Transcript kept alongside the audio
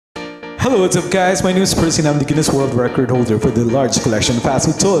Hello, what's up guys? My name is Percy and I'm the Guinness World Record holder for the largest collection of fast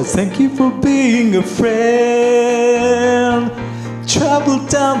food toys. Thank you for being a friend. Travel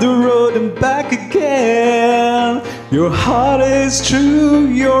down the road and back again. Your heart is true,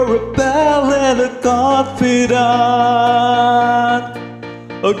 you're a pal and a confidant.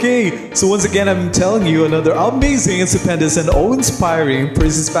 Okay, so once again I'm telling you another amazing, stupendous, and awe-inspiring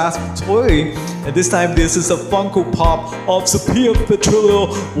Percy's fast food toy. And this time this is a Funko Pop of Sophia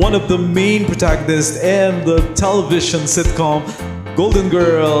Petrillo, one of the main protagonists in the television sitcom Golden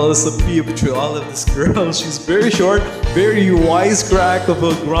Girl. Sophia Petrillo, I love this girl. She's very short, very wisecrack of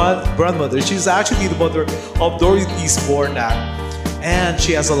a grandmother. She's actually the mother of Dorothy Spornak. And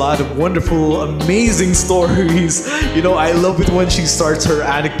she has a lot of wonderful, amazing stories. You know, I love it when she starts her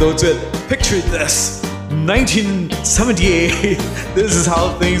anecdotes with, picture this, 1978, this is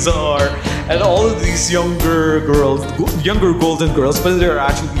how things are. And all of these younger golden girls, but they're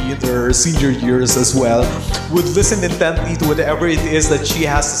actually in their senior years as well, would listen intently to whatever it is that she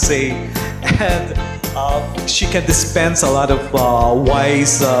has to say. And she can dispense a lot of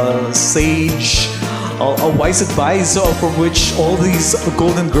wise, sage, wise advice from which all these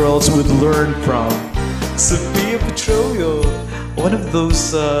golden girls would learn from. Sophia Petrillo. One of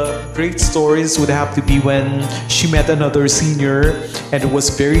those great stories would have to be when she met another senior, and it was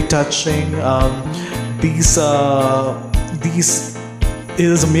very touching. These it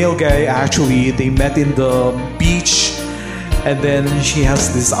is a male guy actually. They met in the beach, and then she has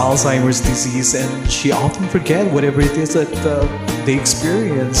this Alzheimer's disease, and she often forget whatever it is that they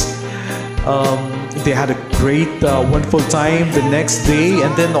experience. They had a great, wonderful time the next day,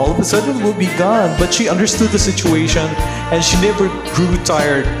 and then all of a sudden it will be gone. But she understood the situation, and she never grew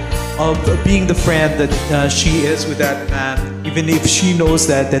tired of being the friend that she is with that man, even if she knows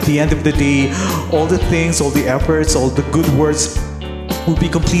that at the end of the day, all the things, all the efforts, all the good words will be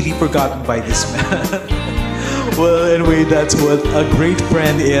completely forgotten by this man. Well, anyway, that's what a great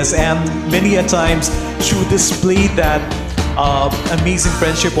friend is, and many a times she would display that amazing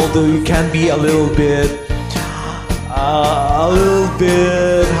friendship, although you can be a little bit, how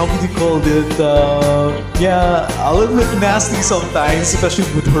would you call it? Yeah, a little bit nasty sometimes, especially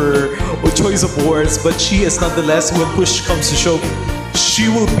with her choice of words. But she is nonetheless, when push comes to shove, she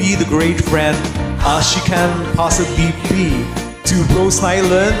will be the great friend she can possibly be to Rose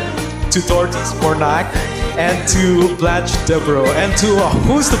Nyland, to Dorothy Spornak, and to Blanche Devereaux, and to a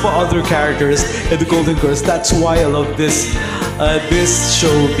host of other characters in the Golden Girls. That's why I love this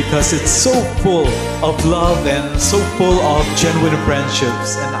show, because it's so full of love and so full of genuine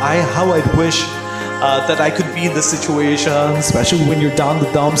friendships. And how I'd wish that I could be in this situation, especially when you're down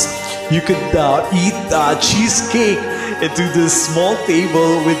the dumps. You could eat cheesecake into this small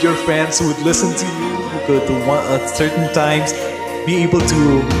table with your friends who would listen to you, who could at certain times be able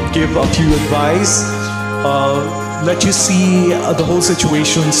to give a few advice, let you see the whole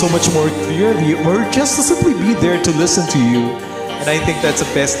situation so much more clearly, or just to simply be there to listen to you. And I think that's the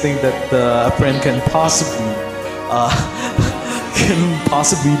best thing that a friend can possibly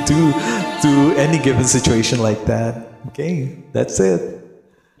do to any given situation like that. Okay, that's it.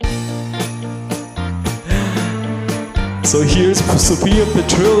 So here's Sophia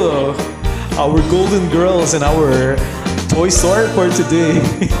Petrillo, our golden girls, and our toy story for today.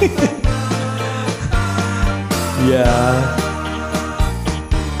 Yeah.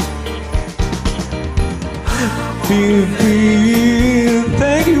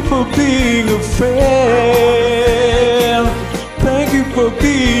 Thank you for being a friend. Thank you for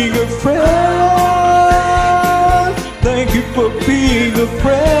being a friend. Thank you for being a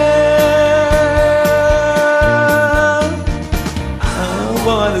friend. I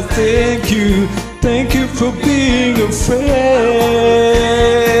wanna thank you. Thank you for being a friend.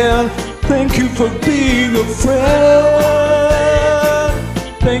 Thank you for being a friend.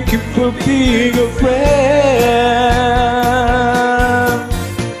 Thank you for being a friend.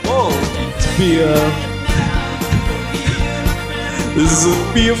 Oh, Sophia. This is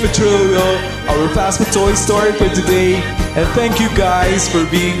Sophia Petrillo, our fast food toy story for today. And thank you guys for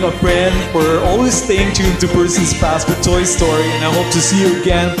being a friend, for always staying tuned to Percy's fast food toy story. And I hope to see you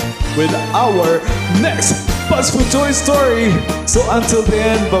again with our next fast food toy story. So until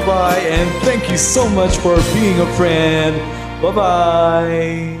then, bye-bye, and thank you so much for being a friend.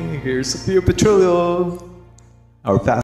 Bye-bye. Here's Sophia Petrillo, our fast